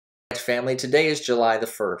family. Today is July the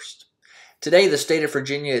 1st. Today, the state of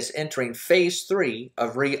Virginia is entering phase 3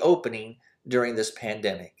 of reopening during this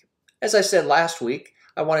pandemic. As I said last week,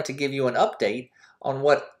 I wanted to give you an update on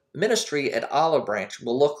what ministry at Olive Branch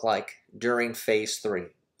will look like during phase 3.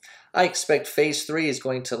 I expect phase 3 is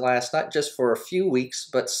going to last not just for a few weeks,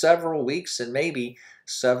 but several weeks and maybe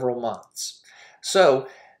several months. So,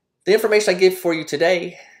 the information I give for you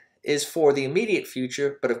today is for the immediate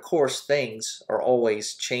future, but of course things are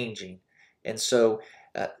always changing. And so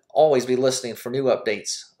always be listening for new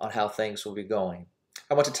updates on how things will be going.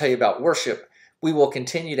 I want to tell you about worship. We will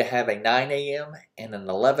continue to have a 9 a.m. and an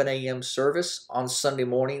 11 a.m. service on Sunday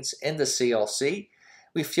mornings in the CLC.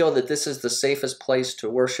 We feel that this is the safest place to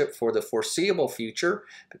worship for the foreseeable future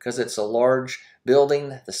because it's a large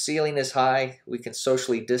building, the ceiling is high, we can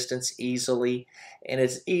socially distance easily, and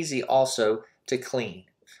it's easy also to clean.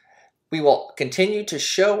 We will continue to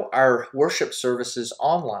show our worship services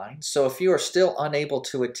online, so if you are still unable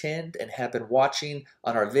to attend and have been watching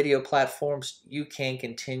on our video platforms, you can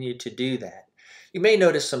continue to do that. You may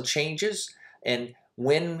notice some changes in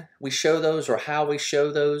when we show those or how we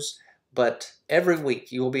show those, but every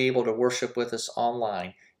week you will be able to worship with us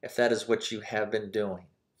online if that is what you have been doing.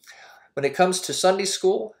 When it comes to Sunday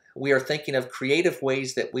school, we are thinking of creative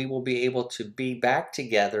ways that we will be able to be back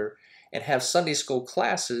together and have Sunday school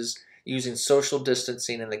classes using social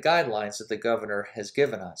distancing and the guidelines that the governor has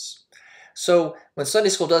given us. So when Sunday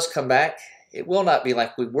school does come back, it will not be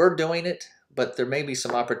like we were doing it, but there may be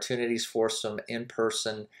some opportunities for some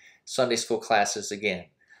in-person Sunday school classes again.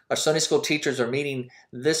 Our Sunday school teachers are meeting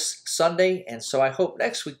this Sunday, and so I hope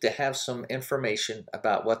next week to have some information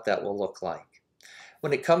about what that will look like.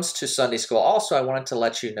 When it comes to Sunday school, also I wanted to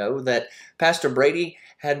let you know that Pastor Brady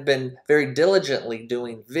had been very diligently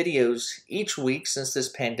doing videos each week since this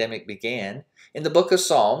pandemic began in the book of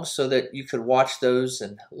Psalms so that you could watch those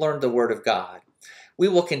and learn the Word of God. We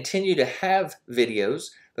will continue to have videos,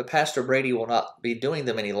 but Pastor Brady will not be doing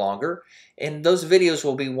them any longer, and those videos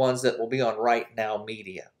will be ones that will be on Right Now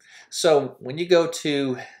Media. So when you go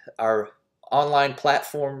to our online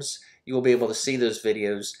platforms, you will be able to see those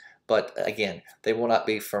videos, but again, they will not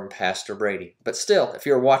be from Pastor Brady. But still, if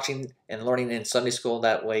you're watching and learning in Sunday school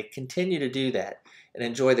that way, continue to do that and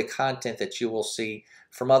enjoy the content that you will see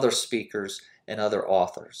from other speakers and other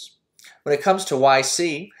authors. When it comes to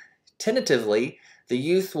YC, tentatively, the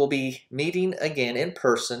youth will be meeting again in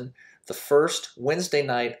person the first Wednesday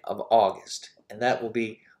night of August, and that will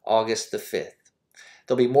be August the 5th.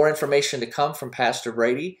 There'll be more information to come from Pastor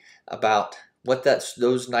Brady about what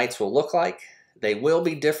those nights will look like. They will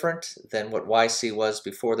be different than what YC was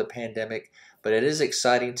before the pandemic, but it is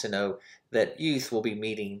exciting to know that youth will be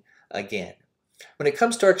meeting again. When it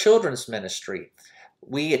comes to our children's ministry,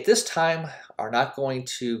 we at this time are not going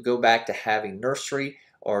to go back to having nursery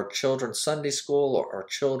or children's Sunday school or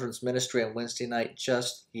children's ministry on Wednesday night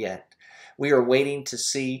just yet. We are waiting to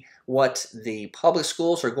see what the public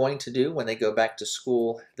schools are going to do when they go back to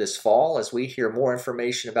school this fall as we hear more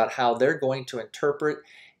information about how they're going to interpret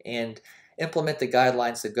and implement the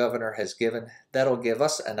guidelines the governor has given. That'll give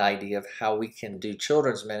us an idea of how we can do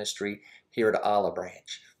children's ministry here at Olive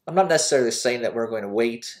Branch. I'm not necessarily saying that we're going to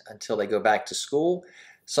wait until they go back to school.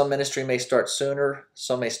 Some ministry may start sooner,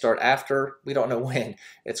 some may start after. We don't know when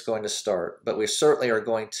it's going to start, but we certainly are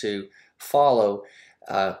going to follow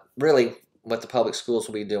really what the public schools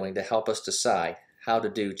will be doing to help us decide how to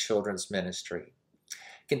do children's ministry.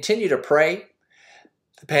 Continue to pray.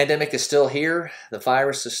 The pandemic is still here. The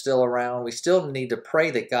virus is still around. We still need to pray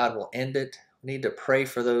that God will end it. We need to pray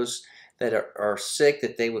for those that are sick,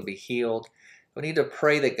 that they would be healed. We need to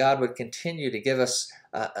pray that God would continue to give us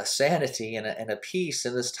a sanity and a peace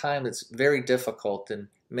in this time that's very difficult in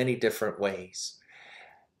many different ways.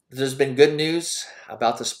 There's been good news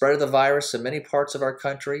about the spread of the virus in many parts of our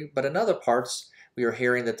country, but in other parts we are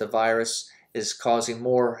hearing that the virus is causing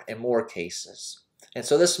more and more cases. And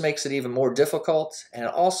so this makes it even more difficult, and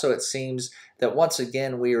also it seems that once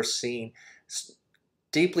again we are seeing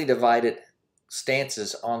deeply divided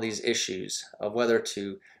stances on these issues of whether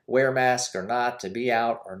to wear masks or not, to be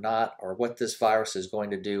out or not, or what this virus is going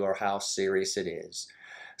to do or how serious it is.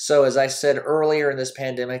 So as I said earlier in this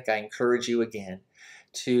pandemic, I encourage you again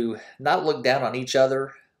to not look down on each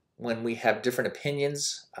other when we have different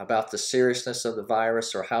opinions about the seriousness of the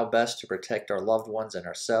virus or how best to protect our loved ones and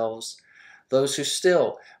ourselves. Those who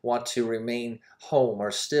still want to remain home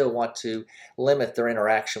or still want to limit their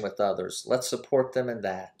interaction with others, let's support them in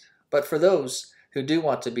that. But for those who do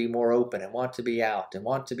want to be more open and want to be out and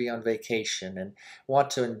want to be on vacation and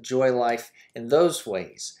want to enjoy life in those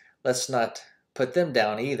ways, let's not put them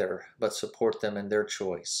down either, but support them in their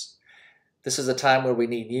choice. This is a time where we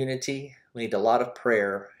need unity, we need a lot of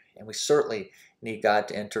prayer, and we certainly need God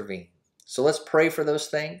to intervene. So let's pray for those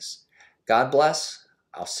things. God bless.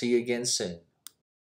 I'll see you again soon.